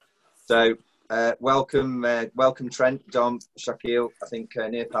So, welcome Trent, Dom, Shaquille. I think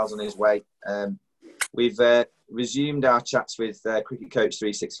Nearpal's on his way. We've resumed our chats with Cricket Coach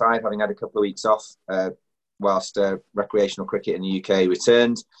 365, having had a couple of weeks off whilst recreational cricket in the UK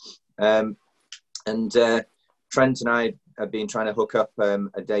returned. And Trent and I have been trying to hook up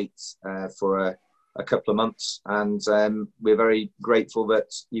a date for a couple of months, and we're very grateful that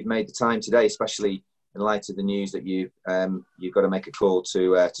you've made the time today, especially in light of the news that you've got to make a call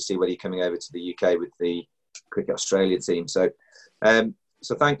to see whether you're coming over to the UK with the Cricket Australia team. So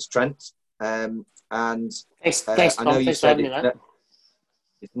thanks, Trent. And Thanks, I know Tom. you Thanks for said having me,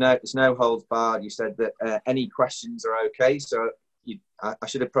 mate. it's no holds barred. You said that any questions are okay. So I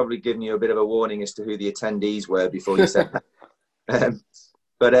should have probably given you a bit of a warning as to who the attendees were before you said that.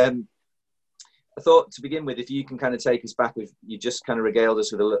 But I thought to begin with, if you can kind of take us back, you just kind of regaled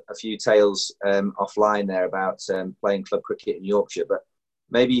us with a few tales offline there about playing club cricket in Yorkshire, but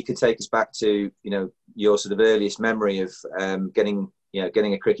maybe you could take us back to your sort of earliest memory of getting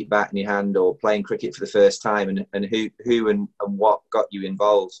a cricket bat in your hand or playing cricket for the first time, and who and what got you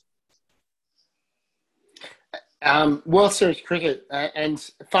involved. World Series cricket, and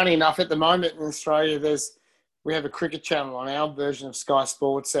funny enough, at the moment in Australia, we have a cricket channel on our version of Sky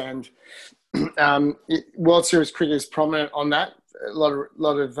Sports, and World Series cricket is prominent on that. A lot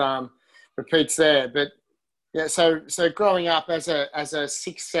of repeats there, but yeah. So growing up as a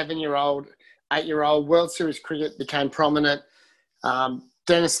 6, 7-year-old, 8-year-old, World Series cricket became prominent.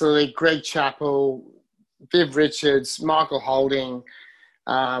 Dennis Lillee, Greg Chappell, Viv Richards, Michael Holding,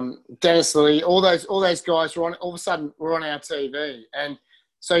 Dennis Lillee, all those guys were on. All of a sudden, were on our TV, and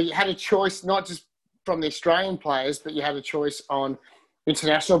so you had a choice not just from the Australian players, but you had a choice on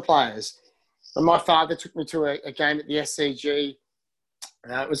international players. And my father took me to a game at the SCG.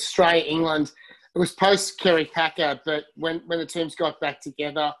 It was Australia, England. It was post Kerry Packer, but when the teams got back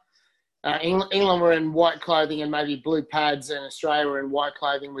together, England were in white clothing and maybe blue pads, and Australia were in white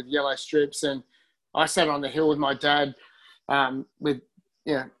clothing with yellow strips. And I sat on the hill with my dad with,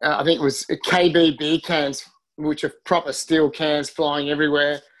 I think it was KB beer cans, which are proper steel cans flying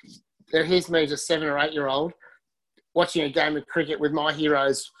everywhere. Here's me as a 7 or 8-year-old watching a game of cricket with my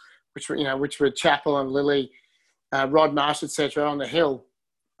heroes, which were Chappell and Lillee, Rod Marsh, etc., on the hill.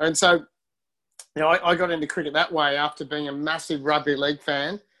 And so, I got into cricket that way after being a massive rugby league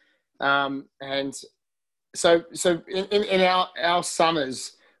fan. And so in our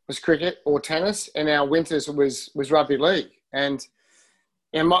summers was cricket or tennis, and our winters was rugby league. And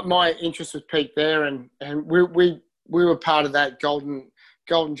my interest was peaked there, and we were part of that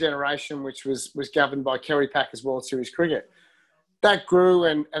golden generation, which was governed by Kerry Packer's World Series cricket. That grew,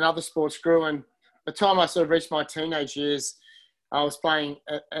 and other sports grew, and by the time I sort of reached my teenage years, I was playing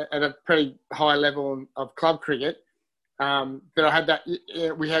at a pretty high level of club cricket. But I had that.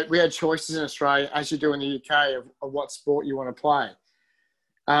 We had choices in Australia, as you do in the UK, of what sport you want to play.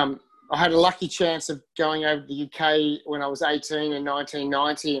 I had a lucky chance of going over to the UK when I was 18 in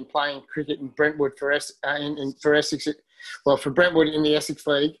 1990 and playing cricket in Brentwood for Essex. Well, for Brentwood in the Essex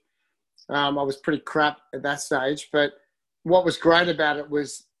League. I was pretty crap at that stage, but what was great about it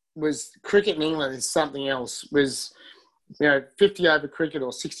was cricket in England is something else. Was 50 over cricket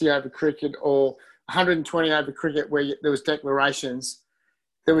or 60 over cricket or 120 over cricket where there was declarations.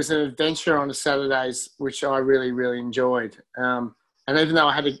 There was an adventure on the Saturdays which I really, really enjoyed. And even though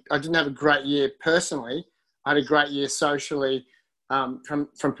I didn't have a great year personally, I had a great year socially from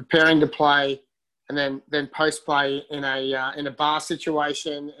preparing to play, and then post play in a bar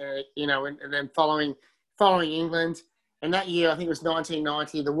situation, and then following England. And that year, I think it was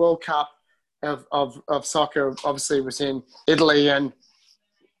 1990, the World Cup of soccer obviously was in Italy, and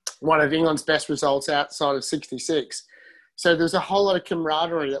one of England's best results outside of 66. So there was a whole lot of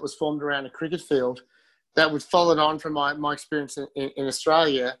camaraderie that was formed around a cricket field that was followed on from my experience in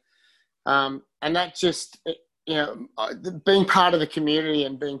Australia. And that just, being part of the community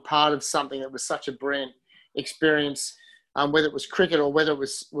and being part of something that was such a brilliant experience, whether it was cricket or whether it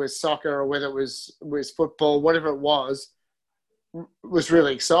was soccer or whether it was football, whatever it was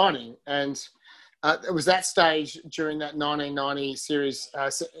really exciting. And it was that stage during that 1990 series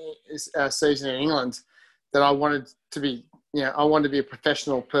season in England that I wanted to be a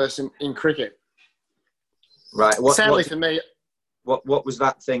professional person in cricket. Right. Sadly for me, what was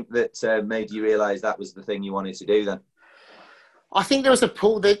that thing that made you realise that was the thing you wanted to do then? I think there was a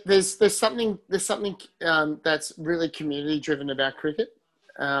pull. There's something that's really community driven about cricket.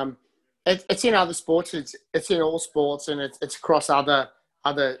 It's in other sports. It's in all sports, and it's across other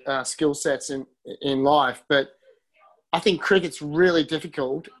skill sets in life. But I think cricket's really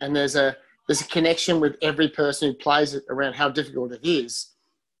difficult, and there's a connection with every person who plays it around how difficult it is.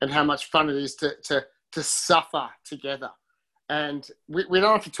 and how much fun it is to suffer together. And we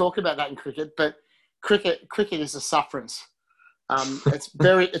don't have to talk about that in cricket, but cricket is a sufferance. It's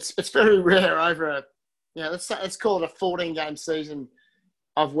very rare over a, let's call it a 14-game season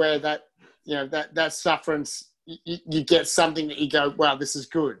of where that sufferance, you get something that you go, wow, this is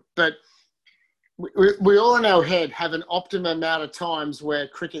good. But we all in our head have an optimum amount of times where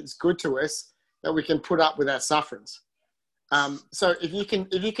cricket's good to us that we can put up with that sufferance. So if you can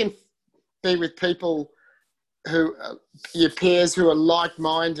be with people who your peers who are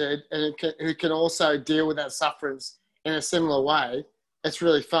like-minded and who can also deal with that sufferance in a similar way, it's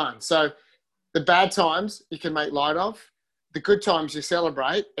really fun. So the bad times you can make light of, the good times you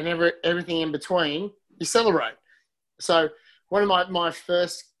celebrate, and everything in between you celebrate. So one of my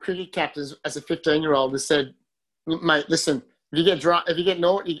first cricket captains as a 15-year-old has said, mate, listen, if you get drunk, if you get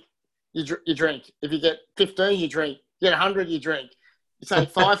naughty, you drink. If you get 15, you drink. You get 100, you drink. You take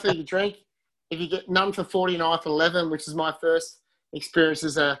 5 for you drink. If you get none for 49 for 11, which is my first experience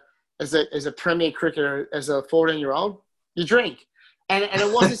as a premier cricketer, as a 14-year-old, you drink. And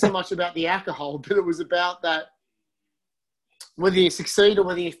it wasn't so much about the alcohol, but it was about that whether you succeed or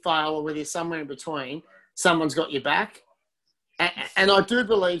whether you fail or whether you're somewhere in between, someone's got your back. And I do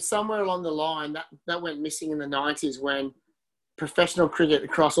believe somewhere along the line that went missing in the 90s when professional cricket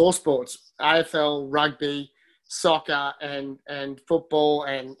across all sports, AFL, rugby, soccer and football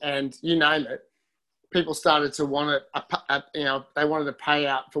and you name it, people started to want they wanted to pay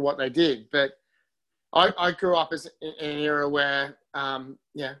out for what they did. But I grew up in an era where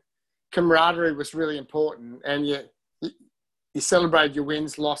camaraderie was really important, and you celebrated your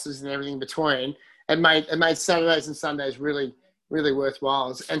wins, losses, and everything in between. It made Saturdays and Sundays really, really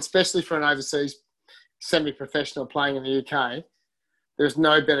worthwhile, and especially for an overseas semi-professional playing in the UK. There's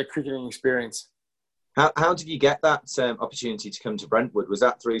no better cricketing experience. How did you get that opportunity to come to Brentwood? Was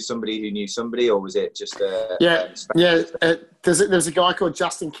that through somebody who knew somebody, or was it just there's a guy called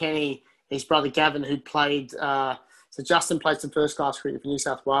Justin Kenny, his brother Gavin, who played. So Justin played some first-class cricket for New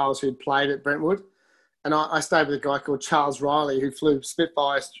South Wales, who'd played at Brentwood, and I stayed with a guy called Charles Riley, who flew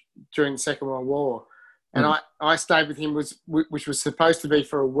Spitfires during the Second World War, and I stayed with him, which was supposed to be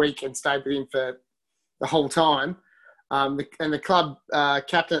for a week, and stayed with him for the whole time. And the club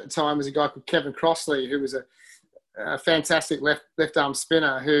captain at the time was a guy called Kevin Crossley, who was a fantastic left arm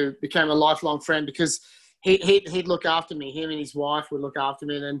spinner who became a lifelong friend because he'd look after me. Him and his wife would look after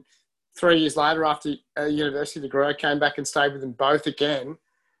me. And then 3 years later, after a university degree, I came back and stayed with them both again.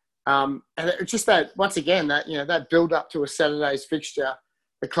 And it just that, once again, that build up to a Saturday's fixture,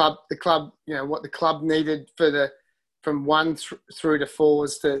 the club, what the club needed from 1 through to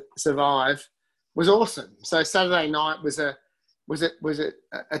 4s to survive was awesome. So Saturday night was a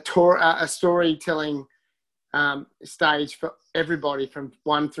storytelling stage for everybody from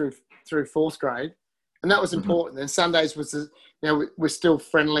 1 through 4th grade, and that was important. And Sundays we're still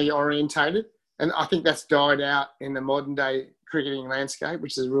friendly orientated, and I think that's died out in the modern day cricketing landscape,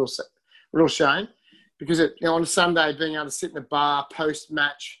 which is a real shame, because on a Sunday being able to sit in the bar post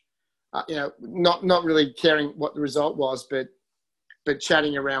match, not really caring what the result was, but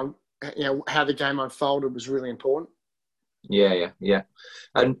chatting around how the game unfolded was really important. Yeah.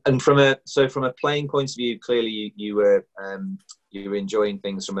 And from a playing point of view, clearly you were enjoying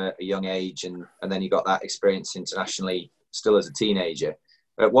things from a young age, and then you got that experience internationally still as a teenager.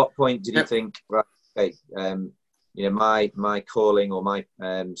 At what point did you think, right, okay, my calling or my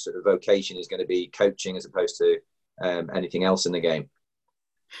sort of vocation is going to be coaching as opposed to anything else in the game?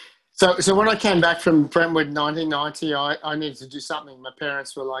 So when I came back from Brentwood in 1990, I needed to do something. My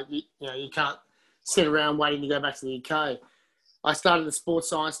parents were like, you can't sit around waiting to go back to the UK. I started a sports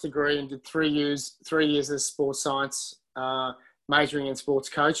science degree and did 3 years as sports science, majoring in sports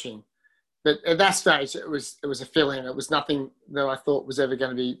coaching. But at that stage, it was a fill-in. It was nothing that I thought was ever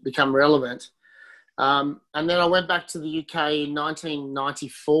going to become relevant. And then I went back to the UK in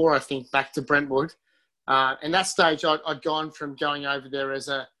 1994, I think, back to Brentwood. And that stage, I'd gone from going over there as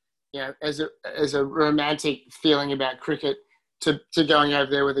a romantic feeling about cricket to going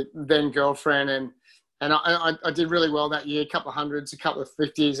over there with a then girlfriend, and I did really well that year, a couple of hundreds, a couple of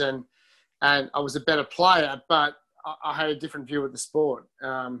 50s, and I was a better player, but I had a different view of the sport.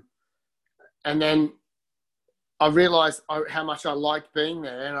 And then I realised how much I liked being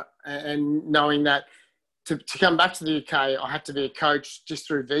there, and knowing that to come back to the UK, I had to be a coach just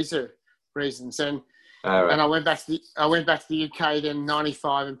through visa reasons. And I went back to the UK then in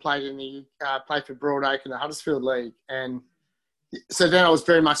 '95 and played for Broadacre in the Huddersfield League. And so then I was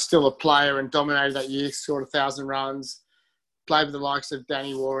very much still a player and dominated that year, scored 1,000 runs, played with the likes of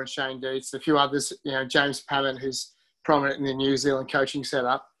Danny Waugh and Shane Dietz, a few others, James Pammon, who's prominent in the New Zealand coaching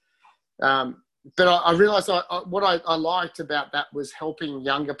setup. But I realised what I liked about that was helping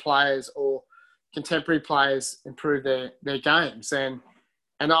younger players or contemporary players improve their games. And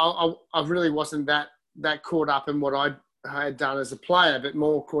I really wasn't that caught up in what I had done as a player, but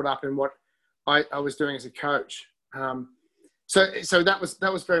more caught up in what I was doing as a coach. So that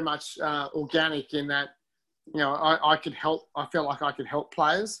was very much organic in that, I could help. I felt like I could help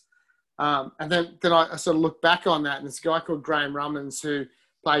players. And then I sort of look back on that, and there's a guy called Graham Rummins who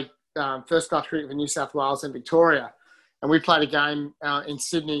played first class cricket for New South Wales and Victoria. And we played a game in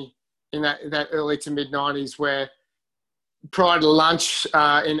Sydney in that early to mid-90s where prior to lunch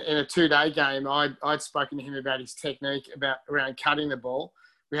in a 2-day game, I'd spoken to him about his technique around cutting the ball.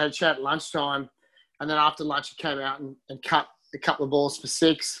 We had a chat at lunchtime, and then after lunch he came out and cut a couple of balls for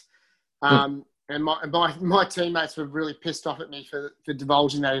 6. And my teammates were really pissed off at me for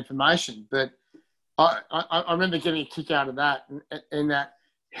divulging that information. But I remember getting a kick out of that, and that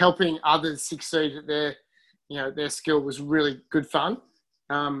helping others succeed at their skill was really good fun.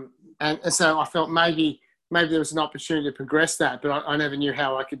 And so I felt maybe there was an opportunity to progress that, but I never knew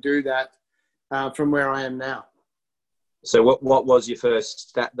how I could do that from where I am now. So what was your first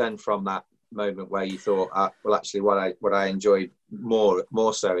step then from that moment where you thought, well, actually what I enjoyed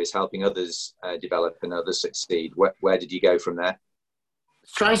more so is helping others develop and others succeed? Where did you go from there?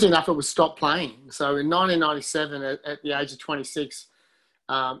 Strangely enough, it was stop playing. So in 1997, at the age of 26,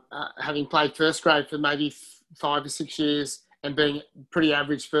 having played first grade for maybe 5 or 6 years and being a pretty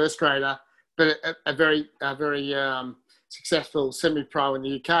average first grader, but a very successful semi-pro in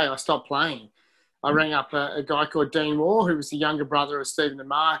the UK, I stopped playing. I rang up a guy called Dean Moore, who was the younger brother of Stephen and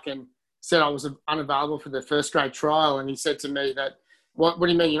Mark, and said I was unavailable for the first grade trial. And he said to me that, what do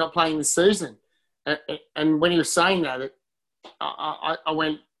you mean you're not playing this season? And when he was saying that, I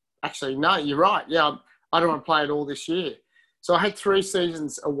went, actually, no, you're right. Yeah, I don't want to play it all this year. So I had 3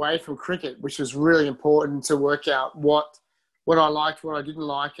 seasons away from cricket, which was really important to work out what I liked, what I didn't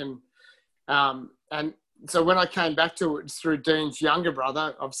like. And so when I came back to it, it's through Dean's younger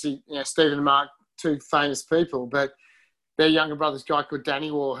brother, obviously, Stephen and Mark, 2 famous people, but their younger brother's a guy called Danny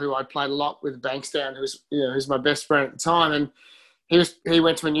War, who I played a lot with Bankstown, who's my best friend at the time. And he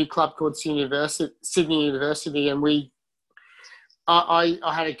went to a new club called Sydney University, and I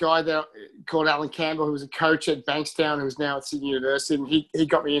had a guy there called Alan Campbell, who was a coach at Bankstown, who's now at Sydney University, and he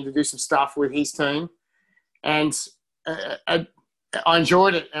got me in to do some stuff with his team. And I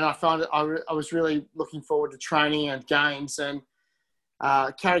enjoyed it, and I found it. I was really looking forward to training and games. And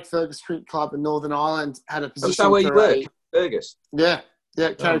Carrickfergus Cricket Club in Northern Ireland had a position. Is that where you were, Fergus? Yeah,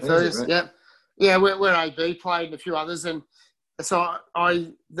 Carrickfergus. Right? Yeah. Where AB played and a few others, and so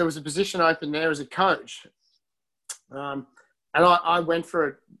there was a position open there as a coach, and I went for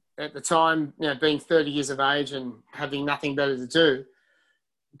it at the time. Being 30 years of age and having nothing better to do,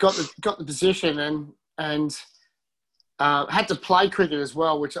 got the position and. Had to play cricket as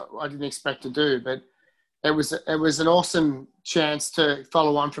well, which I didn't expect to do, but it was an awesome chance to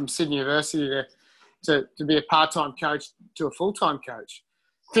follow on from Sydney University to be a part-time coach to a full-time coach.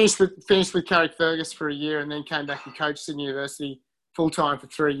 Finished with Carrickfergus for a year, and then came back and coached Sydney University full-time for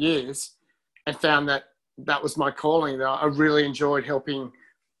 3 years, and found that was my calling. That I really enjoyed helping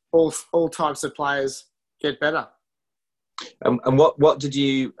all types of players get better. And what did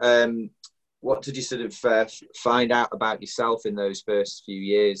you sort of find out about yourself in those first few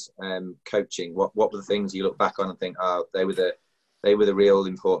years coaching? What were the things you look back on and think, they were the real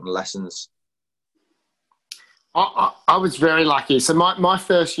important lessons? I was very lucky. So my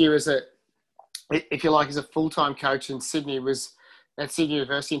first year as a full-time coach in Sydney was at Sydney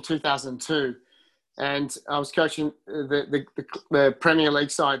University in 2002, and I was coaching the Premier League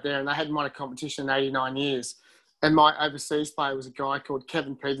side there, and they hadn't won a competition in 89 years. And my overseas player was a guy called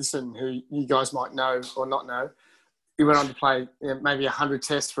Kevin Peterson, who you guys might know or not know. He went on to play maybe 100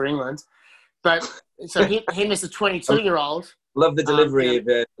 tests for England. But so him as a 22-year-old. Love the delivery of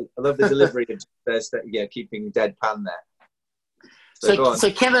keeping deadpan there.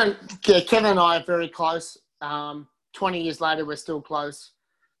 So Kevin and I are very close. 20 years later, we're still close.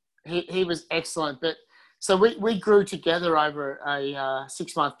 He was excellent, but. So we grew together over a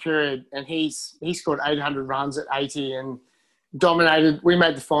 6-month period, and he scored 800 runs at 80 and dominated. We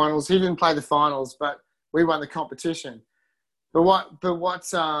made the finals. He didn't play the finals, but we won the competition. But what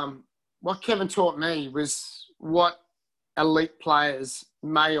Kevin taught me was what elite players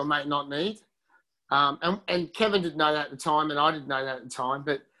may or may not need. And Kevin didn't know that at the time, and I didn't know that at the time.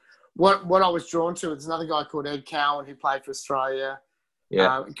 But what I was drawn to was another guy called Ed Cowan, who played for Australia.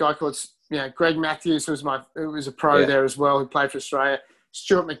 Yeah. A guy called Greg Matthews, who was a pro there as well, who played for Australia.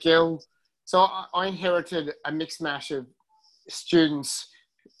 Stuart McGill. So I inherited a mixed mash of students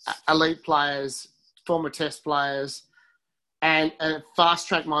elite players, former test players, and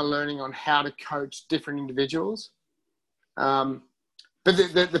fast-tracked my learning on how to coach different individuals. But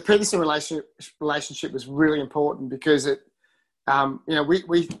the Peterson relationship was really important because it,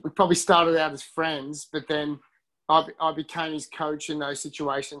 we probably started out as friends, but then I became his coach in those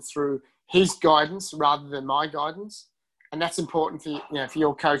situations through his guidance rather than my guidance. And that's important for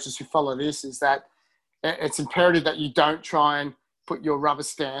your coaches who follow this, is that it's imperative that you don't try and put your rubber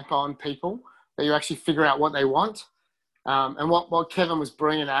stamp on people, that you actually figure out what they want. And what Kevin was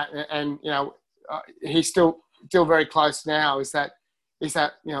bringing at, and he's still very close now, is that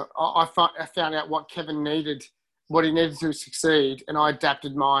I found out what Kevin needed, what he needed to succeed, and I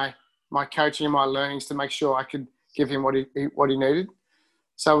adapted my coaching and my learnings to make sure I could give him what he needed.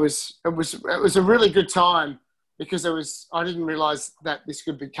 So it was a really good time, because I didn't realise that this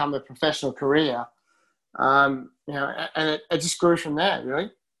could become a professional career, and it just grew from there,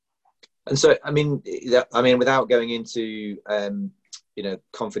 really. And so, I mean, without going into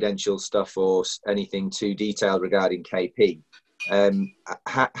confidential stuff or anything too detailed regarding KP,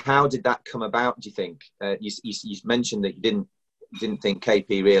 how did that come about? Do you think you mentioned that you didn't think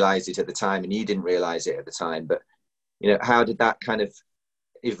KP realised it at the time, and you didn't realise it at the time, but how did that kind of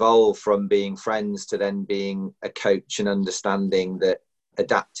evolve from being friends to then being a coach and understanding that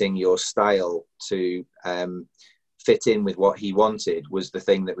adapting your style to fit in with what he wanted was the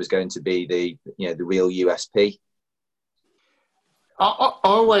thing that was going to be the real USP? I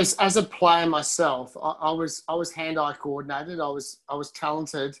always, as a player myself, I was hand-eye coordinated. I was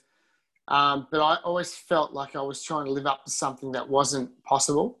talented, but I always felt like I was trying to live up to something that wasn't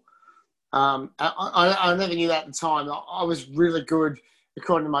possible. I never knew that at the time. I was really good,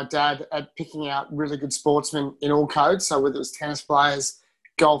 according to my dad, at picking out really good sportsmen in all codes. So whether it was tennis players,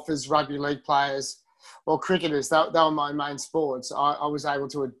 golfers, rugby league players, or cricketers, they were my main sports. I was able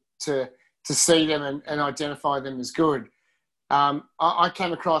to see them and identify them as good. I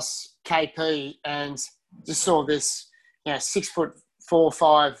came across KP and just saw this 6'4",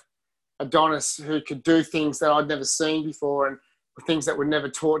 5" Adonis who could do things that I'd never seen before and things that were never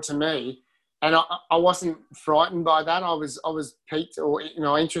taught to me. And I wasn't frightened by that. I was piqued, or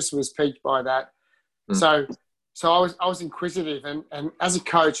interest was piqued by that. So I was inquisitive, and as a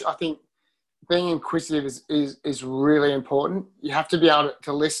coach, I think being inquisitive is really important. You have to be able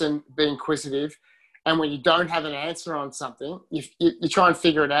to listen, be inquisitive, and when you don't have an answer on something, you try and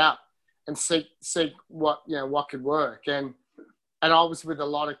figure it out and seek what could work. And I was with a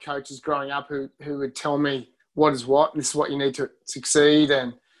lot of coaches growing up who would tell me what is what, and this is what you need to succeed.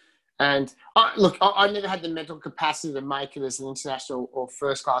 And I never had the mental capacity to make it as an international or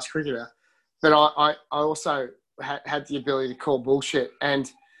first class cricketer, but I also had the ability to call bullshit.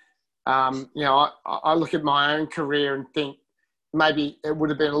 And I look at my own career and think maybe it would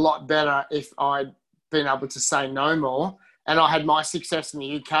have been a lot better if I'd been able to say no more. And I had my success in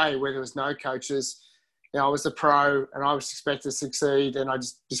the UK where there was no coaches. I was a pro and I was expected to succeed, and I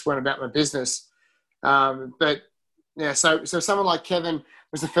just went about my business. So someone like Kevin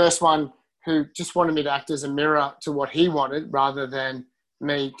was the first one who just wanted me to act as a mirror to what he wanted rather than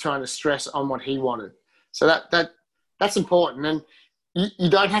me trying to stress on what he wanted. So that's important. And you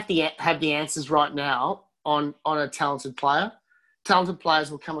don't have to have the answers right now on a talented player. Talented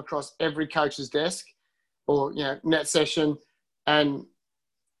players will come across every coach's desk or net session, and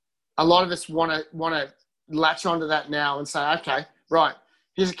a lot of us want to latch onto that now and say, okay, right,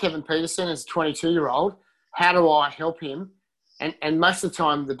 here's a Kevin Peterson as a 22-year-old. How do I help him? And most of the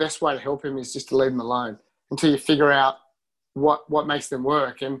time, the best way to help him is just to leave him alone until you figure out what makes them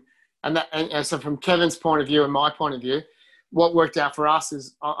work. And so from Kevin's point of view and my point of view, what worked out for us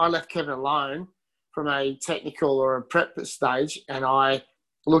is I left Kevin alone from a technical or a prep stage, and I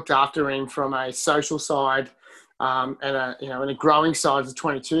looked after him from a social side and a growing side as a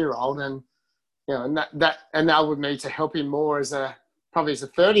 22-year-old, and that enabled me to help him more probably as a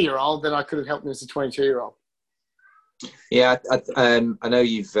 30-year-old than I could have helped him as a 22-year-old. Yeah, I know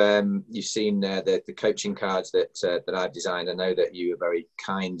you've seen the coaching cards that I've designed. I know that you were very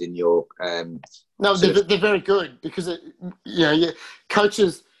kind in your. No, they're very good because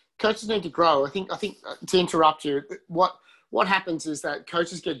coaches need to grow. I think to interrupt you, what happens is that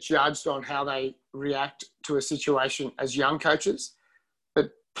coaches get judged on how they react to a situation as young coaches,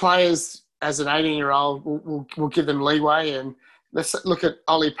 but players as an 18-year-old will give them leeway. And let's look at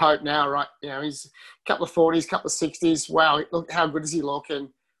Ollie Pope now, right? He's a couple of 40s, couple of 60s. Wow, look how good does he look? And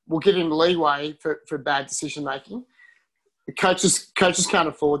we'll give him leeway for bad decision making. The coaches can't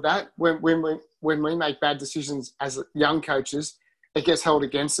afford that. When we make bad decisions as young coaches, it gets held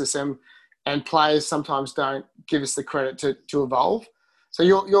against us, and players sometimes don't give us the credit to evolve. So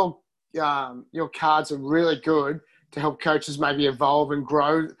your cards are really good to help coaches maybe evolve and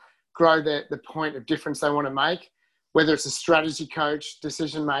grow the point of difference they want to make, whether it's a strategy coach,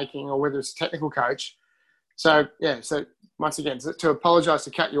 decision making, or whether it's a technical coach. So so once again, to apologise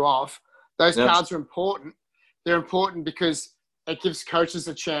to cut you off, those cards are important. They're important because it gives coaches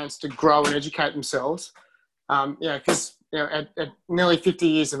a chance to grow and educate themselves. Because at nearly 50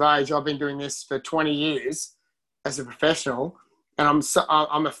 years of age, I've been doing this for 20 years as a professional, and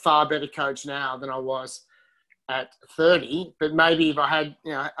I'm a far better coach now than I was at 30. But maybe if I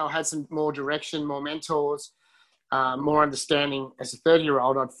had some more direction, more mentors, more understanding as a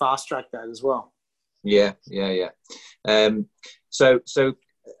 30-year-old, I'd fast track that as well. Yeah. So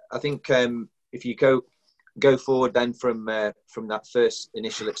I think if you go forward then from that first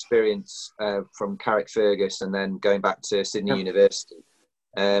initial experience from Carrickfergus and then going back to Sydney University.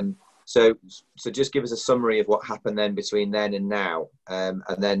 So just give us a summary of what happened then between then and now, and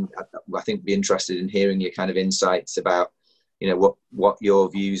then I think be interested in hearing your kind of insights about what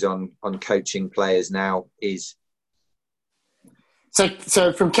your views on coaching players now is. So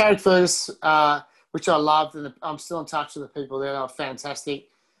from Carrickfergus, which I loved, and I'm still in touch with the people there. They were fantastic.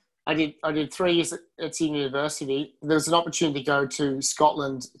 I did 3 years at Sydney University. There was an opportunity to go to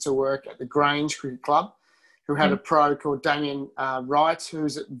Scotland to work at the Grange Cricket Club, who had a pro called Damien Wright,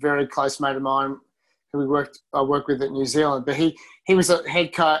 who's a very close mate of mine, who I worked with at New Zealand. But he was a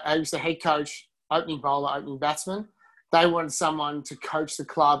head coach. He was the head coach, opening bowler, opening batsman. They wanted someone to coach the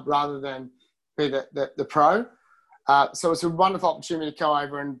club rather than be the pro. So it's a wonderful opportunity to go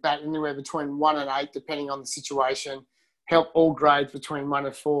over and bat anywhere between 1 and 8, depending on the situation. Help all grades between 1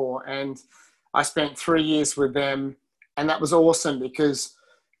 and 4, and I spent 3 years with them, and that was awesome because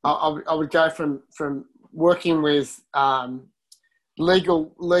I would go from working with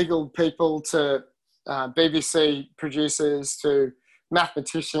legal people to BBC producers to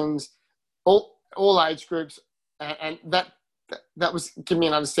mathematicians, all age groups, and that was giving me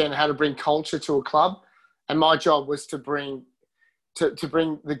an understanding of how to bring culture to a club, and my job was to bring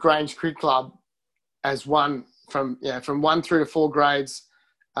the Grange Cricket Club as one. From 1 through to 4 grades,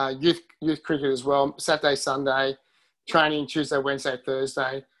 youth cricket as well, Saturday, Sunday, training Tuesday, Wednesday,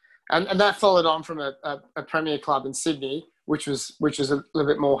 Thursday, and that followed on from a premier club in Sydney, which was a little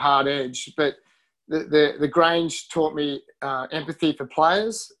bit more hard edge. But the Grange taught me empathy for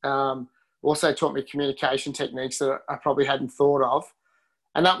players, also taught me communication techniques that I probably hadn't thought of,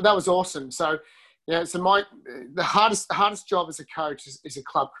 and that was awesome. So the hardest job as a coach is a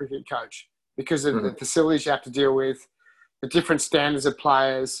club cricket coach, because of the facilities you have to deal with, the different standards of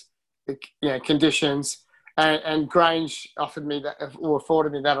players, the conditions, and Grange afforded me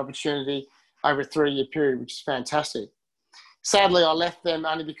that opportunity over a 3-year period, which is fantastic. Sadly, I left them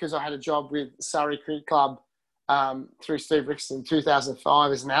only because I had a job with Surrey Cricket Club through Steve Rickson in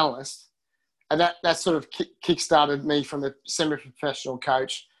 2005 as an analyst, and that sort of kick-started me from a semi-professional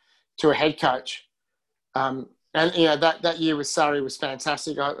coach to a head coach. And that year with Surrey was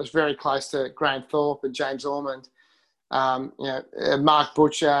fantastic. I was very close to Graham Thorpe and James Ormond, Mark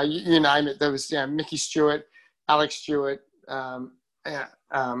Butcher, you name it. There was Mickey Stewart, Alex Stewart, Alan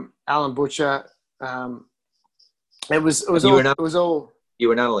Butcher. It was all. You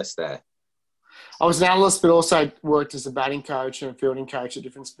were an analyst there. I was an analyst, but also worked as a batting coach and a fielding coach at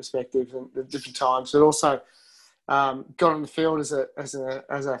different perspectives and at different times. But also got on the field as a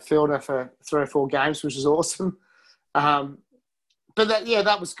fielder for 3 or 4 games, which was awesome. But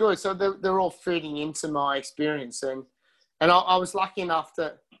that was good. So they're all feeding into my experience, and I was lucky enough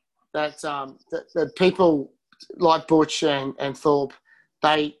that people like Butch and Thorpe,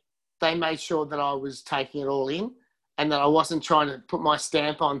 they made sure that I was taking it all in, and that I wasn't trying to put my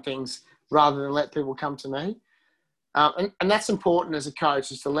stamp on things rather than let people come to me. And that's important as a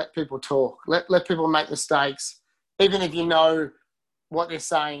coach, is to let people talk, let people make mistakes. Even if you know what they're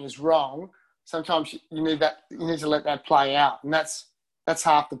saying is wrong, sometimes you need to let that play out, and that's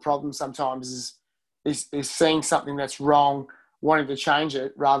half the problem. Sometimes is seeing something that's wrong, wanting to change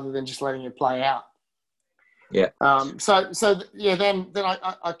it rather than just letting it play out. Yeah. Then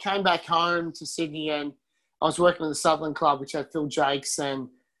I came back home to Sydney, and I was working with the Sutherland Club, which had Phil Jakes and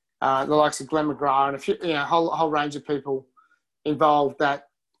the likes of Glenn McGrath and a few, whole range of people involved. That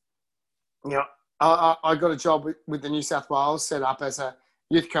I got a job with the New South Wales set up as a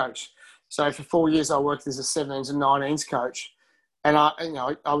youth coach. So for 4 years, I worked as a 17s and 19s coach, and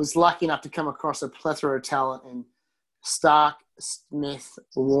I was lucky enough to come across a plethora of talent in Stark, Smith,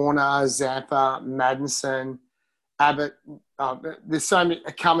 Warner, Zampa, Madison, Abbott. There's so many,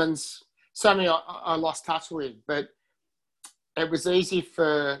 Cummins, so many I lost touch with, but it was easy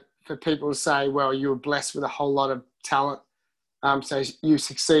for people to say, well, you were blessed with a whole lot of talent So you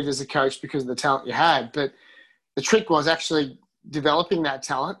succeed as a coach because of the talent you had. But the trick was actually developing that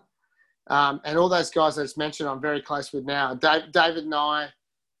talent. And all those guys I just mentioned, I'm very close with now. David and I,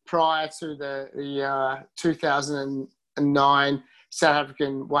 prior to the 2009 South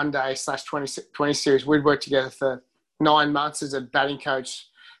African one-day/20 series, we'd worked together for 9 months as a batting coach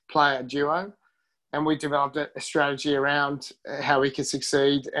player duo. And we developed a strategy around how we could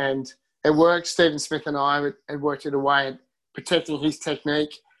succeed. And it worked. Stephen Smith and I had worked it away at protecting his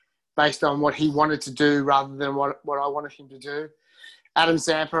technique based on what he wanted to do rather than what I wanted him to do. Adam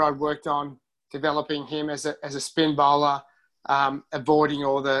Zampa, I'd worked on developing him as a spin bowler, avoiding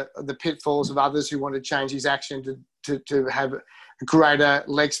all the pitfalls of others who wanted to change his action to have a greater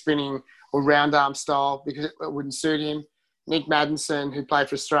leg spinning or round arm style because it wouldn't suit him. Nick Maddinson, who played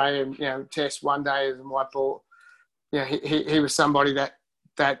for Australia, Test one day as a white ball, he was somebody that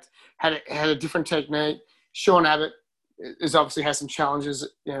had a different technique. Sean Abbott obviously has some challenges,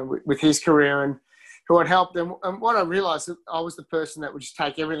 with his career and who had helped. And what I realised, that I was the person that would just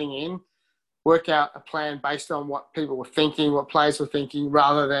take everything in, work out a plan based on what people were thinking, what players were thinking,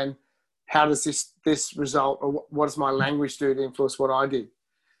 rather than how does this result or what does my language do to influence what I did.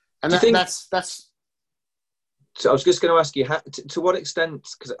 And that's. So I was just going to ask you, to what extent,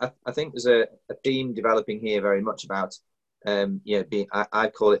 because I think there's a theme developing here very much about, being, I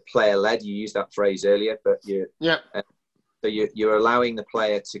call it player-led. You used that phrase earlier, but so you're allowing the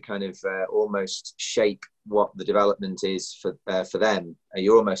player to kind of almost shape what the development is for them.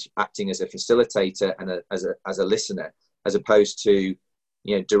 You're almost acting as a facilitator and as a listener, as opposed to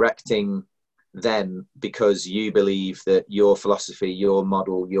directing them because you believe that your philosophy, your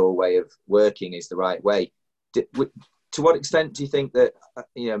model, your way of working is the right way. To what extent do you think that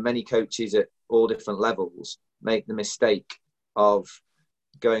many coaches at all different levels make the mistake of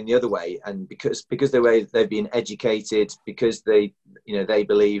going the other way, and because the way they've been educated, because they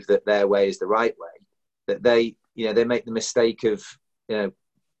believe that their way is the right way, that they make the mistake of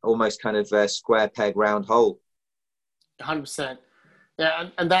almost kind of a square peg round hole. 100%. Yeah,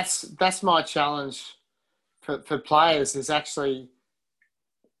 and that's my challenge for players, is actually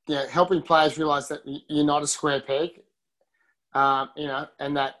helping players realise that you're not a square peg,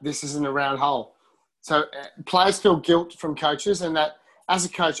 and that this isn't a round hole. So players feel guilt from coaches, and that as a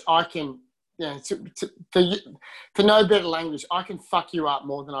coach, I can, for no better language, I can fuck you up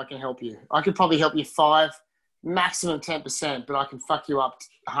more than I can help you. I could probably help you 5, maximum 10%, but I can fuck you up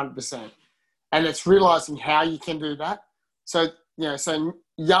 100%. And it's realising how you can do that. So, so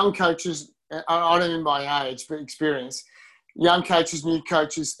young coaches, I don't mean by age, but experience, young coaches, new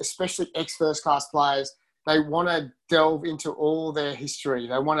coaches, especially ex-first class players, they want to delve into all their history.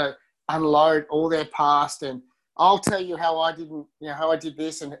 They want to unload all their past, and I'll tell you how I didn't, how I did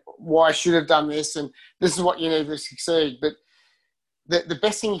this and why I should have done this, and this is what you need to succeed. But the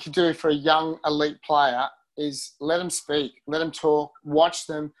best thing you can do for a young elite player is let them speak, let them talk, watch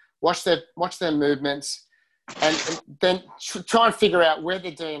them, watch their movements, and then try and figure out where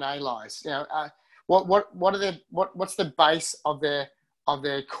their DNA lies. What's the base of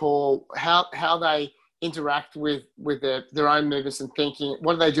their core? How they interact with their own movements and thinking.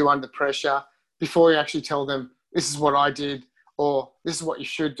 What do they do under pressure before you actually tell them this is what I did or this is what you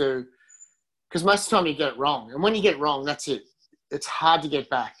should do? Because most of the time you get it wrong, and when you get it wrong, that's it. It's hard to get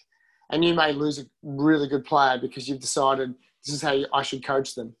back, and you may lose a really good player because you've decided this is how I should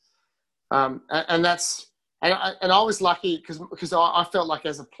coach them. And I was lucky because I felt like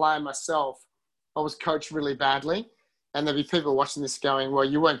as a player myself, I was coached really badly, and there'd be people watching this going, "Well,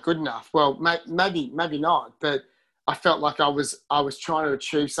 you weren't good enough." Well, maybe not, but I felt like I was trying to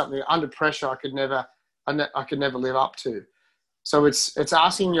achieve something under pressure I could never live up to. So it's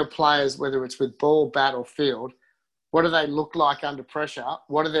asking your players, whether it's with ball, bat, or field, what do they look like under pressure?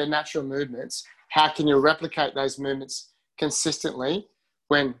 What are their natural movements? How can you replicate those movements consistently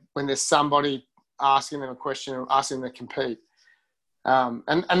when there's somebody asking them a question or asking them to compete?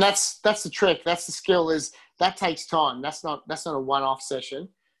 And that's the trick. That's the skill. That takes time. That's not a one-off session,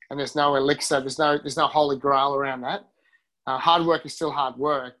 and there's no elixir. There's no holy grail around that. Hard work is still hard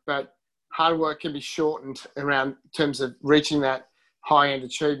work, but hard work can be shortened around terms of reaching that high-end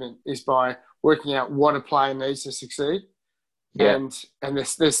achievement is by working out what a player needs to succeed. Yeah. And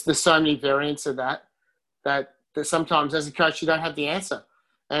there's so many variants of that sometimes as a coach you don't have the answer,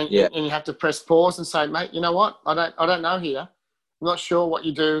 and you have to press pause and say, mate, you know what? I don't know here. I'm not sure what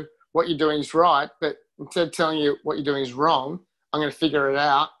you're doing is right, but instead of telling you what you're doing is wrong, I'm going to figure it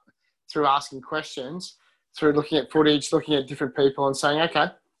out through asking questions, through looking at footage, looking at different people and saying, okay,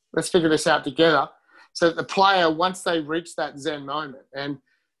 let's figure this out together. So that the player, once they reach that Zen moment, and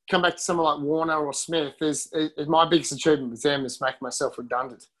come back to someone like Warner or Smith, my biggest achievement with them is making myself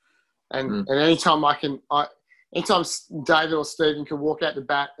redundant. And anytime anytime David or Stephen can walk out the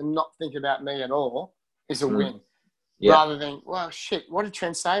bat and not think about me at all is a win. Yeah. Rather than, well, shit, what did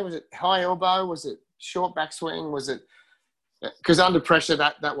Trent say? Was it high elbow? Was it short backswing? Was it... Because under pressure,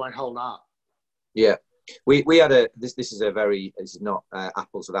 that won't hold up. Yeah. We had this is not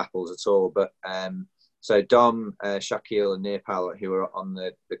apples with apples at all, but so Dom, Shaquille and Nirpal, who are on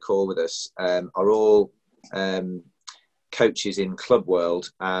the call with us, are all coaches in club world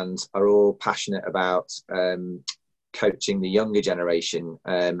and are all passionate about coaching the younger generation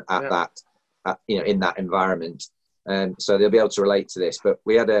in that environment. So they'll be able to relate to this. But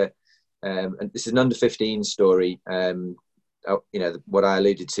we had and this is an under 15 story, what I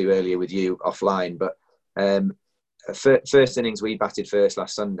alluded to earlier with you offline, but first innings we batted first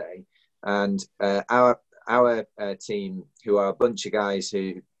last Sunday, and our team, who are a bunch of guys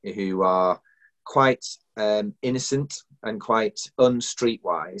who are quite innocent and quite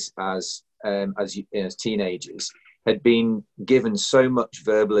unstreetwise as teenagers, had been given so much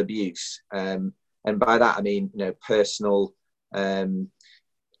verbal abuse, and by that I mean personal,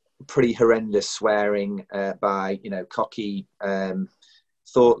 pretty horrendous swearing by cocky,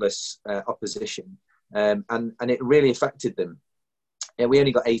 thoughtless opposition, and it really affected them. We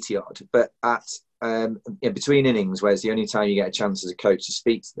only got 80 odd, but at between innings, whereas the only time you get a chance as a coach to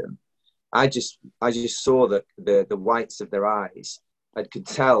speak to them, I just saw the whites of their eyes. I could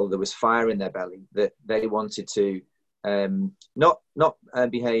tell there was fire in their belly, that they wanted to not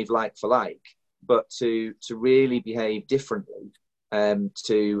behave like for like, but to really behave differently,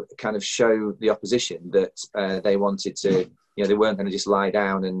 to kind of show the opposition that they wanted to, they weren't going to just lie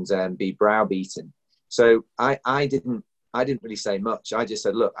down and be browbeaten. So I didn't really say much. I just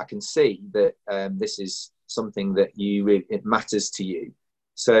said, look, I can see that this is something that it matters to you.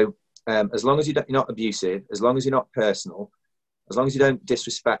 So as long as you're not abusive, as long as you're not personal, as long as you don't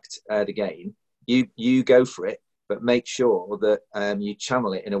disrespect the game, you go for it, but make sure that you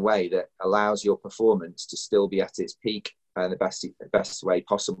channel it in a way that allows your performance to still be at its peak the best way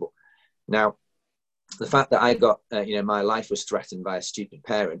possible. Now, the fact that I got, my life was threatened by a stupid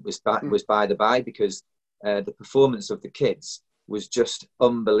parent was by the by, because the performance of the kids was just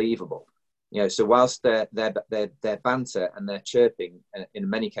unbelievable. So whilst their banter and their chirping, in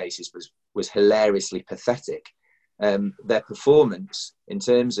many cases, was hilariously pathetic, their performance in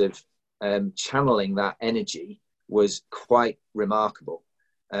terms of channeling that energy was quite remarkable.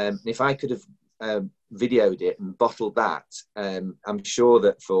 If I could have videoed it and bottled that, I'm sure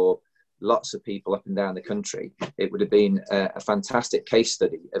that for lots of people up and down the country, it would have been a fantastic case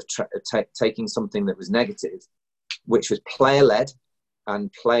study of taking something that was negative, which was player-led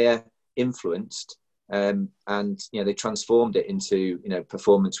and player-influenced, and they transformed it into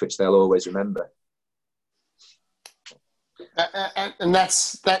performance which they'll always remember. And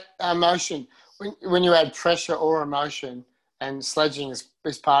that's that emotion. When you add pressure or emotion, and sledging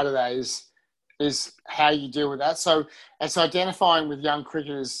is part of that, is how you deal with that. So it's identifying with young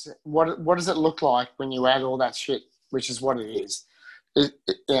cricketers, what does it look like when you add all that shit, which is what it is.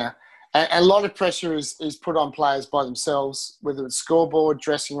 Yeah. And a lot of pressure is put on players by themselves, whether it's scoreboard,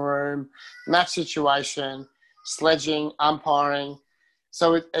 dressing room, match situation, sledging, umpiring.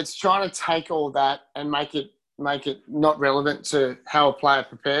 So it's trying to take all that and make it not relevant to how a player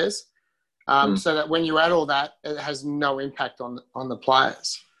prepares, so that when you add all that, it has no impact on the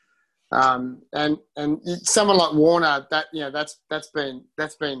players. And someone like Warner, that's been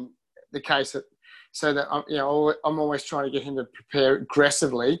the case. So that I'm always trying to get him to prepare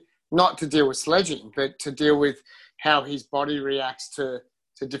aggressively, not to deal with sledging, but to deal with how his body reacts to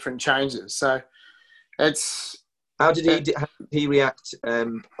different changes. So it's how did he react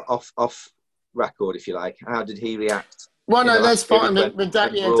off record, if you like? How did he react? Well, no, that's fine. David,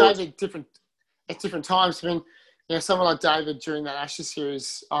 at different times. I mean, someone like David during that Ashes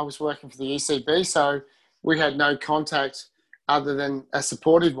series, I was working for the ECB, so we had no contact other than a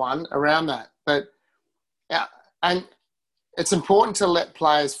supportive one around that. But and it's important to let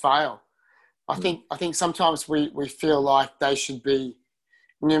players fail. I think sometimes we feel like they should be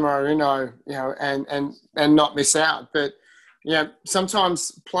numero uno, and not miss out. But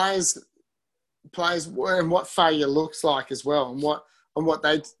sometimes players and what failure looks like as well, and what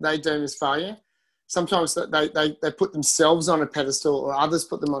they deem as failure. Sometimes they put themselves on a pedestal, or others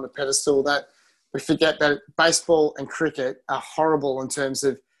put them on a pedestal, that we forget that baseball and cricket are horrible in terms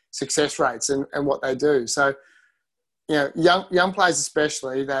of success rates and what they do. So, young players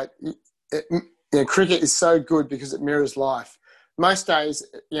especially, that cricket is so good because it mirrors life. Most days,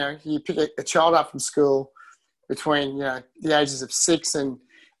 you pick a child up from school between the ages of 6 and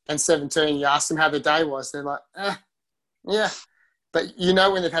and 17, you ask them how the day was, they're like, yeah. But you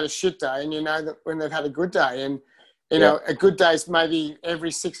know when they've had a shit day, and you know that when they've had a good day. And, you know, a good day is maybe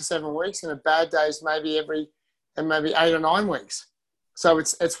every 6 or 7 weeks, and a bad day is maybe every 8 or 9 weeks. So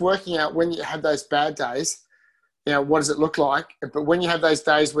it's working out when you have those bad days, you know, what does it look like? But when you have those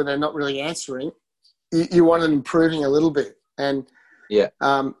days where they're not really answering, you want them improving a little bit. And,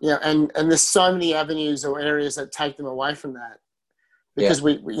 and there's so many avenues or areas that take them away from that, because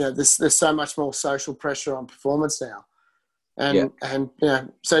we you know, there's so much more social pressure on performance now. And you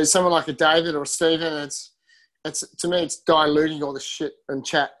know, so someone like a David or Stephen, it's to me, it's diluting all the shit and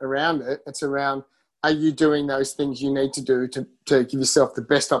chat around it. It's around, are you doing those things you need to do to give yourself the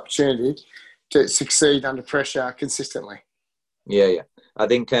best opportunity to succeed under pressure consistently? Yeah. I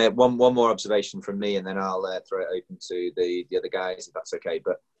think one more observation from me, and then I'll throw it open to the other guys, if that's okay.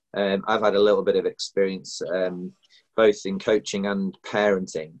 But I've had a little bit of experience both in coaching and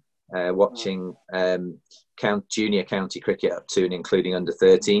parenting, watching junior county cricket up to and including under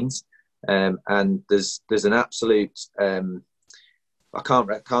 13s. And there's an absolute, I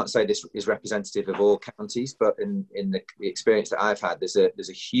can't say this is representative of all counties, but in the experience that I've had, there's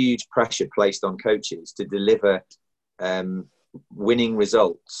a huge pressure placed on coaches to deliver winning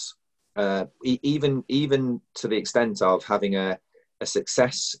results, even to the extent of having a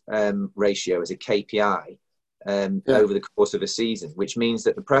success ratio as a KPI over the course of a season, which means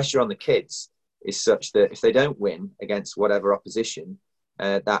that the pressure on the kids is such that if they don't win against whatever opposition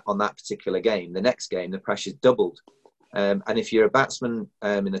that on that particular game, the next game the pressure's doubled. And if you're a batsman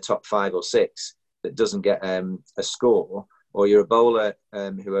in the top 5 or 6 that doesn't get a score, or you're a bowler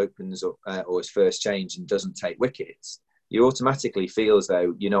who opens or is first change and doesn't take wickets, you automatically feel as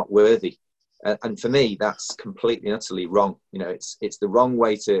though you're not worthy. And for me, that's completely and utterly wrong. You know, it's the wrong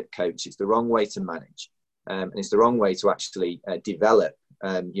way to coach. It's the wrong way to manage. And it's the wrong way to actually develop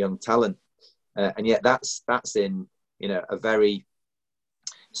young talent. And yet that's in, you know, a very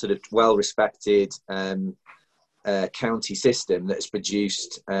sort of well-respected county system that has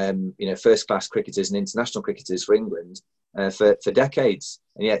produced, you know, first-class cricketers and international cricketers for England for decades.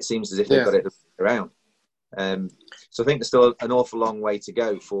 And yet it seems as if they've got it around. So I think there's still an awful long way to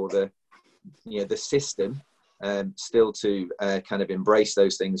go for the system still to kind of embrace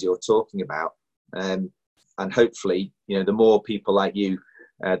those things you're talking about. And hopefully, you know, the more people like you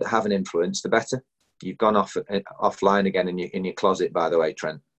that have an influence, the better. You've gone offline again in your closet, by the way,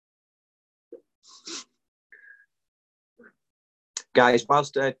 Trent. Guys,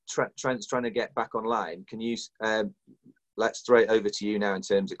 whilst Trent's trying to get back online, can you let's throw it over to you now in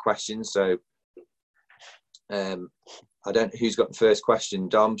terms of questions. So I don't know who's got the first question,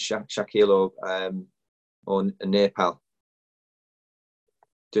 Dom, Shakil, or Nepal.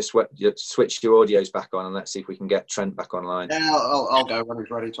 Just switch your audios back on and let's see if we can get Trent back online. Yeah, I'll go when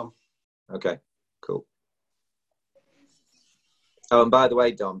he's ready, Tom. Okay, cool. Oh, and by the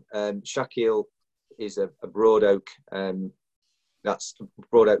way, Dom, Shakil is a Broad Oak. That's a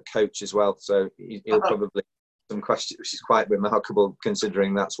Broad Oak coach as well, so he'll probably some questions, which is quite remarkable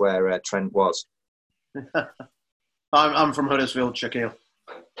considering that's where Trent was. I'm from Huddersfield, Shakil.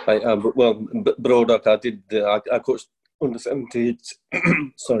 Broad Oak. I coached under 17s,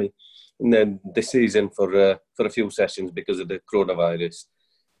 sorry, and then this season for a few sessions because of the coronavirus,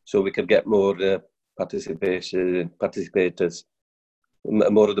 so we could get more participators,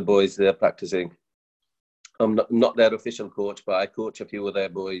 more of the boys there practicing. I'm not their official coach, but I coach a few of their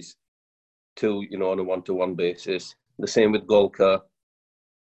boys too, you know, on a one-to-one basis. The same with Golka.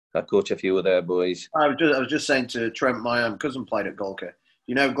 I coach a few of their boys. I was just saying to Trent, my cousin played at Golka.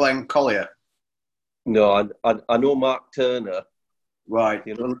 You know Glenn Collier? No, I know Mark Turner. Right.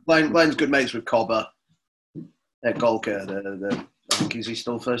 You know? Glenn's good mates with Cobber at Golka. I think is he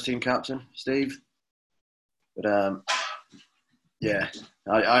still first team captain, Steve? But yeah,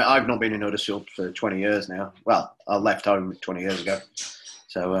 I've not been in Huddersfield for 20 years now. Well, I left home 20 years ago,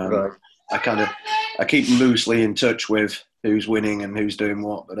 so right. I keep loosely in touch with who's winning and who's doing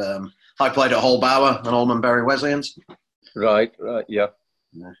what. But I played at Holbower and Almonbury Wesleyans. Right, yeah.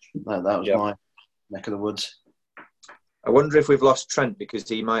 That was my neck of the woods. I wonder if we've lost Trent because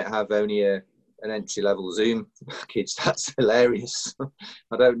he might have only an entry-level Zoom package. That's hilarious.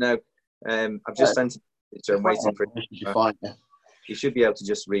 I don't know. I've just sent it, so I'm waiting for it. You should be able to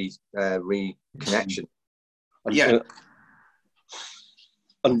just reconnection. Yeah.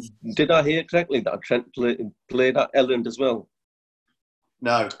 And did I hear correctly that Trent played at Elland as well?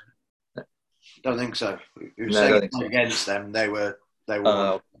 No, don't think so. You were saying against them. They were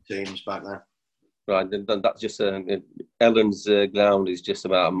teams back then. Right, and that's just Elland's ground is just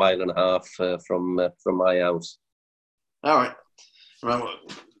about 1.5 miles from my house. All right. Well,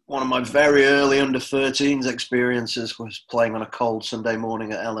 One of my very early under-13s experiences was playing on a cold Sunday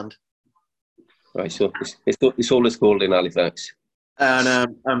morning at Elland. Right, so it's always cold in Halifax.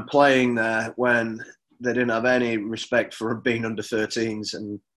 And I'm playing there when they didn't have any respect for being under-13s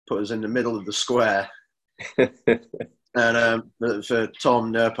and put us in the middle of the square. And for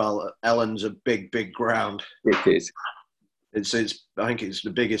Tom Nurpal, Elland's a big, big ground. It is. It's. I think it's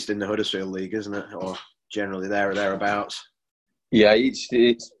the biggest in the Huddersfield League, isn't it? Or generally there or thereabouts. Yeah, it's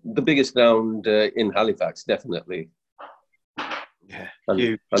the biggest ground in Halifax, definitely. Yeah.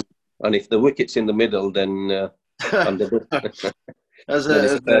 And if the wicket's in the middle, then I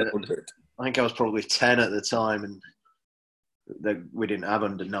think I was probably 10 at the time, and we didn't have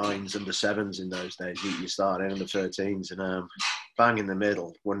under 9s, under 7s in those days. You started under 13s, and bang in the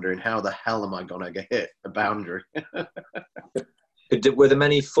middle, wondering how the hell am I going to hit a boundary? Were there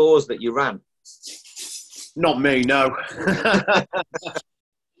many 4s that you ran? Not me, no.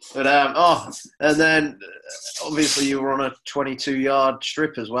 But and then obviously you were on a 22-yard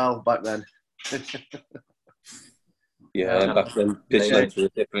strip as well back then. Yeah, back then pitch lengths were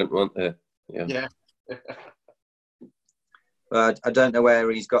different, weren't they? Yeah. I don't know where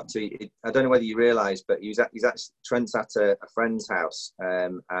he's got to. I don't know whether you realise, but he's actually Trent's at a friend's house,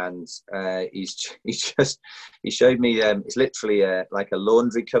 and he showed me. It's literally like a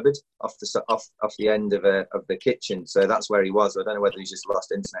laundry cupboard off the end of the kitchen. So that's where he was. I don't know whether he's just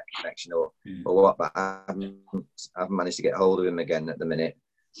lost internet connection or what, but I haven't managed to get hold of him again at the minute.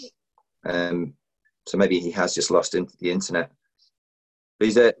 So maybe he has just lost the internet. But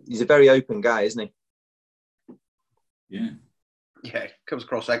he's a very open guy, isn't he? Yeah. Yeah, comes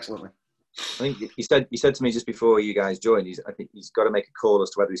across excellently. I think he said to me just before you guys joined, I think he's got to make a call as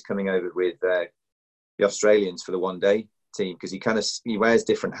to whether he's coming over with the Australians for the one-day team, because he wears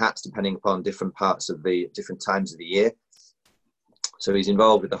different hats depending upon different parts of the different times of the year. So he's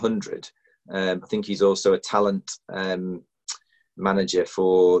involved with the 100. I think he's also a talent manager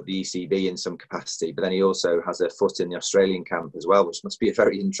for the ECB in some capacity, but then he also has a foot in the Australian camp as well, which must be a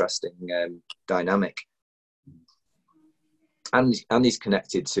very interesting dynamic. And he's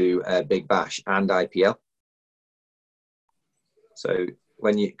connected to Big Bash and IPL. So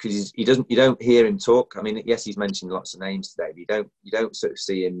because you don't hear him talk. I mean, yes, he's mentioned lots of names today, but you don't sort of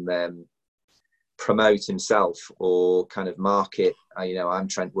see him promote himself or kind of market. I'm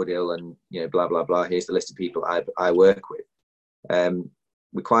Trent Woodhill, and blah blah blah. Here's the list of people I work with. I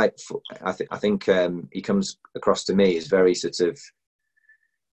think he comes across to me as very sort of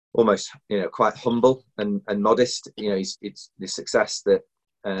almost quite humble and modest. It's the success that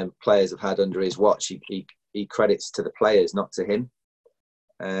players have had under his watch. He credits to the players, not to him,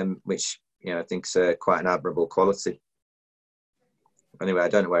 which I think is quite an admirable quality. Anyway, I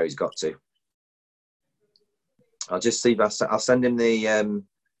don't know where he's got to. I'll just see if I'll send him the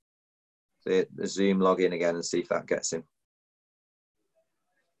Zoom login again and see if that gets him.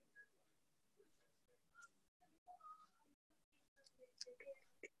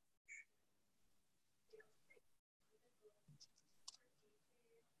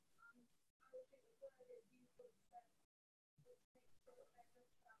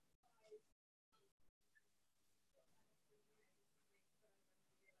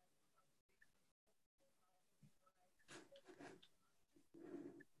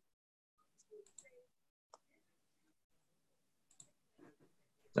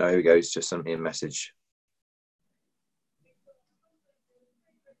 Oh, here we go. He's just sent me a message.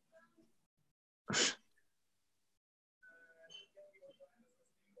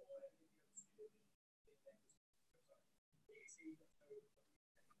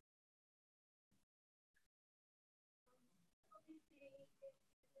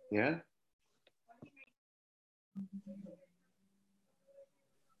 Yeah.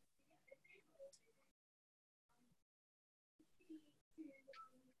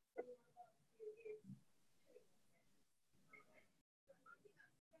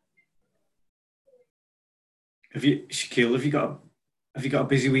 Shaquille, have you got a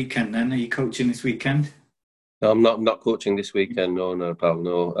busy weekend then? Are you coaching this weekend? No, I'm not coaching this weekend. No, pal.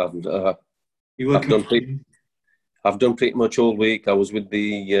 No, I haven't. You working? I've done pretty much all week. I was with the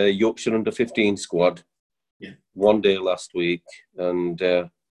Yorkshire under-15 squad. Yeah. One day last week, and then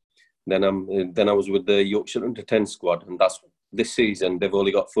I was with the Yorkshire under-10 squad, and that's this season. They've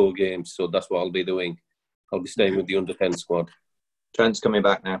only got 4 games, so that's what I'll be doing. I'll be staying with the under-10 squad. Trent's coming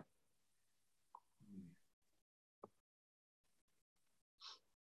back now.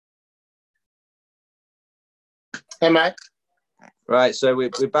 Hey, mate. Right, so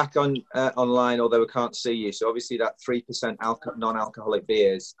we're back on online, although we can't see you. So obviously that 3% non-alcoholic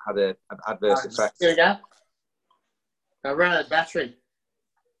beers had an adverse effect. Here we go. I ran out of battery.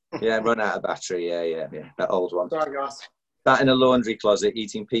 Yeah, run out of battery. Yeah. That old one. Sorry, guys. Sat in a laundry closet,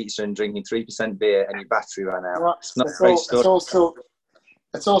 eating pizza and drinking 3% beer, and your battery ran out. Right. It's not a great story.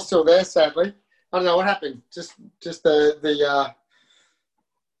 It's all still there, sadly. I don't know what happened. Just the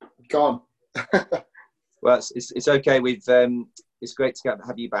gone. Well, it's okay. It's great to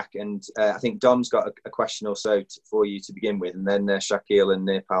have you back, and I think Dom's got a question or so for you to begin with, and then Shaquille and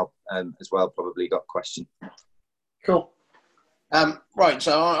Nepal as well probably got a question. Cool. Right,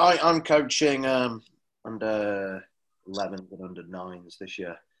 so I'm coaching under 11s and under 9s this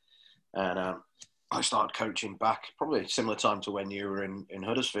year, and I started coaching back probably similar time to when you were in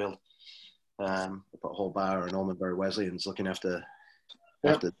Huddersfield. I've got Hull-Bower and Almondbury Wesleyans looking after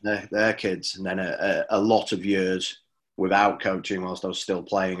their kids, and then a lot of years without coaching whilst I was still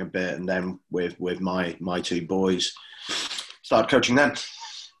playing a bit, and then with my two boys started coaching them.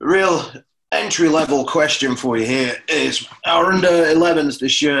 The real entry-level question for you here is our under 11s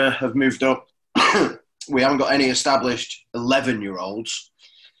this year have moved up. We haven't got any established 11-year-olds,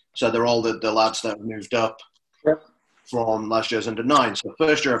 so they're all the lads that have moved up from last year's under 9. So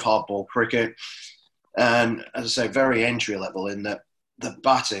first year of hardball cricket, and as I say, very entry-level in that the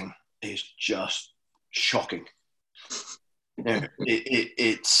batting is just shocking. You know,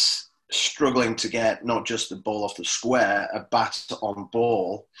 it's struggling to get not just the ball off the square, a bat on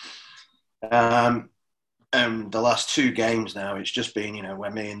ball. And the last 2 games now, it's just been, you know,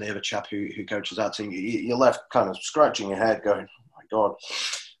 when me and the other chap who coaches that team, you're left kind of scratching your head going, oh my God,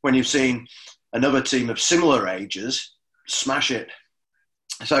 when you've seen another team of similar ages smash it.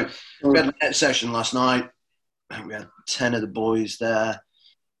 So we had a net session last night. We had 10 of the boys there,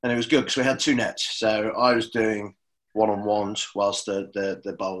 and it was good because we had 2 nets. So I was doing one-on-ones whilst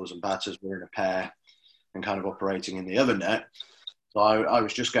the bowlers and batters were in a pair and kind of operating in the other net. So I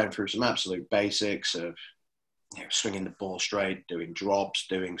was just going through some absolute basics of, you know, swinging the ball straight, doing drops,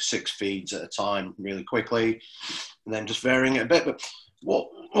 doing 6 feeds at a time really quickly, and then just varying it a bit. But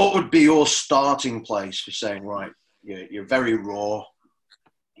what would be your starting place for saying, right, you're very raw,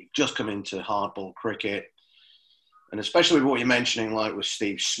 you've just come into hardball cricket, and especially with what you're mentioning, like with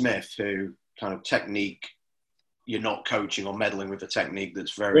Steve Smith, who kind of technique, you're not coaching or meddling with a technique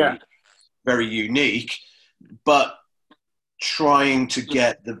that's very, very unique, but trying to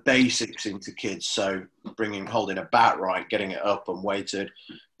get the basics into kids. So holding a bat right, getting it up and weighted,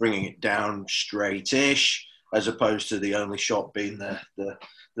 bringing it down straight-ish, as opposed to the only shot being the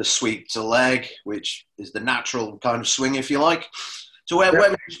sweep to leg, which is the natural kind of swing, if you like. So where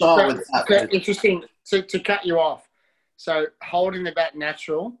would you start with that? Interesting to cut you off. So holding the bat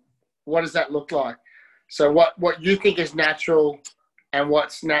natural, what does that look like? So what you think is natural and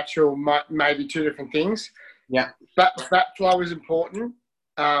what's natural may be 2 different things. Yeah. Bat flow is important,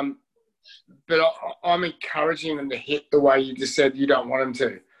 but I'm encouraging them to hit the way you just said you don't want them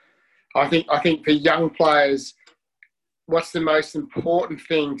to. I think for young players, what's the most important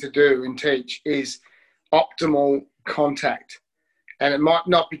thing to do and teach is optimal contact. And it might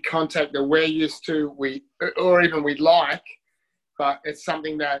not be contact that we're used to, or even we like, but it's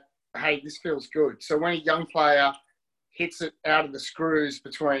something that, hey, this feels good. So when a young player hits it out of the screws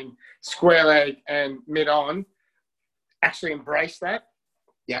between square leg and mid-on, actually embrace that.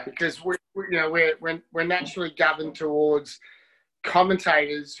 Yeah. Because we're naturally governed towards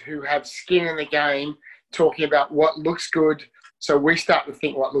commentators who have skin in the game talking about what looks good. So we start to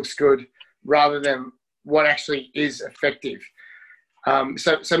think what looks good rather than what actually is effective.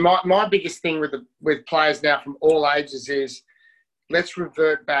 So my biggest thing with players now from all ages is let's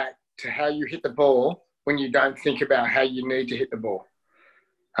revert back to how you hit the ball when you don't think about how you need to hit the ball.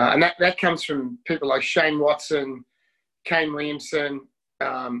 And that comes from people like Shane Watson, Kane Williamson,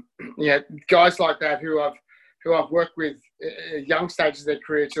 guys like that who I've worked with young stages of their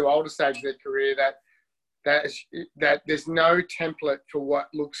career to older stages of their career, that there's no template for what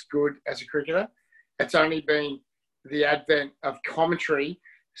looks good as a cricketer. It's only been the advent of commentary,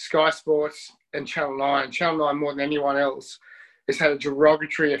 Sky Sports and Channel 9. Channel 9 more than anyone else has had a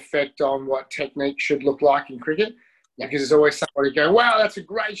derogatory effect on what technique should look like in cricket. Because there's always somebody going, wow, that's a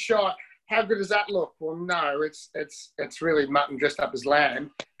great shot. How good does that look? Well, no, it's really mutton dressed up as lamb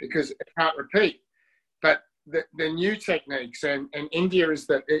because it can't repeat. But the new techniques, and India is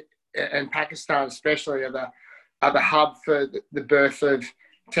and Pakistan especially are the hub for the birth of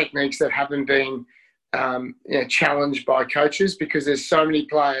techniques that haven't been challenged by coaches, because there's so many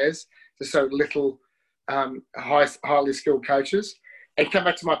players, there's so little highly skilled coaches. And come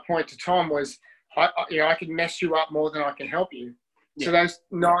back to my point to Tom was, I can mess you up more than I can help you. Yeah. So those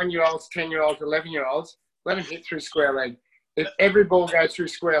 9-year-olds, 10-year-olds, 11-year-olds, let them hit through square leg. If every ball goes through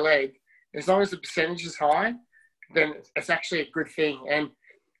square leg, as long as the percentage is high, then it's actually a good thing. And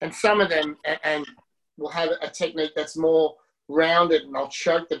and some of them and will have a technique that's more rounded, and I'll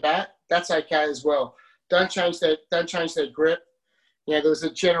choke the bat. That's okay as well. Don't change their grip. You know, there was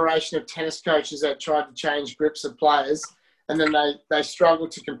a generation of tennis coaches that tried to change grips of players, and then they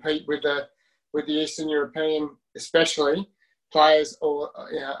struggled to compete with the Eastern European, especially players, or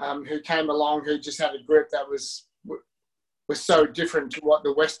who came along who just had a grip that was so different to what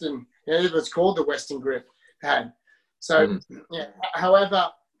the Western, it was called the Western grip, had. So, however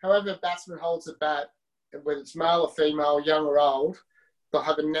batsman holds the bat, whether it's male or female, young or old, they'll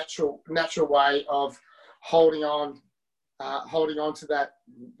have a natural way of holding on to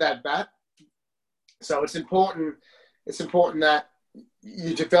that bat. So it's important that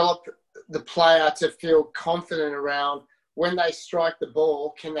you develop the player to feel confident around when they strike the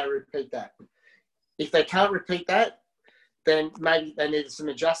ball, can they repeat that? If they can't repeat that, then maybe they need some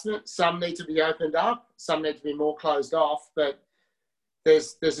adjustment. Some need to be opened up, some need to be more closed off, but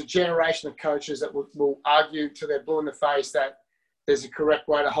there's a generation of coaches that will argue till they're blue in the face that there's a correct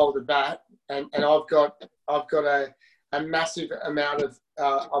way to hold a bat, and I've got a massive amount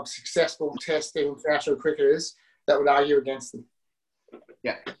of successful Test international cricketers that would argue against them.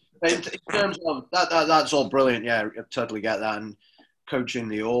 Yeah, in terms of that's all brilliant. Yeah, I totally get that. And coaching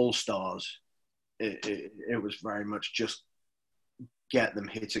the All-Stars, it was very much just get them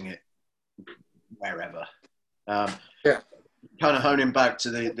hitting it wherever. Kind of honing back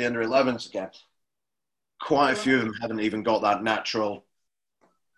to the under 11s again. Quite a few of them haven't even got that natural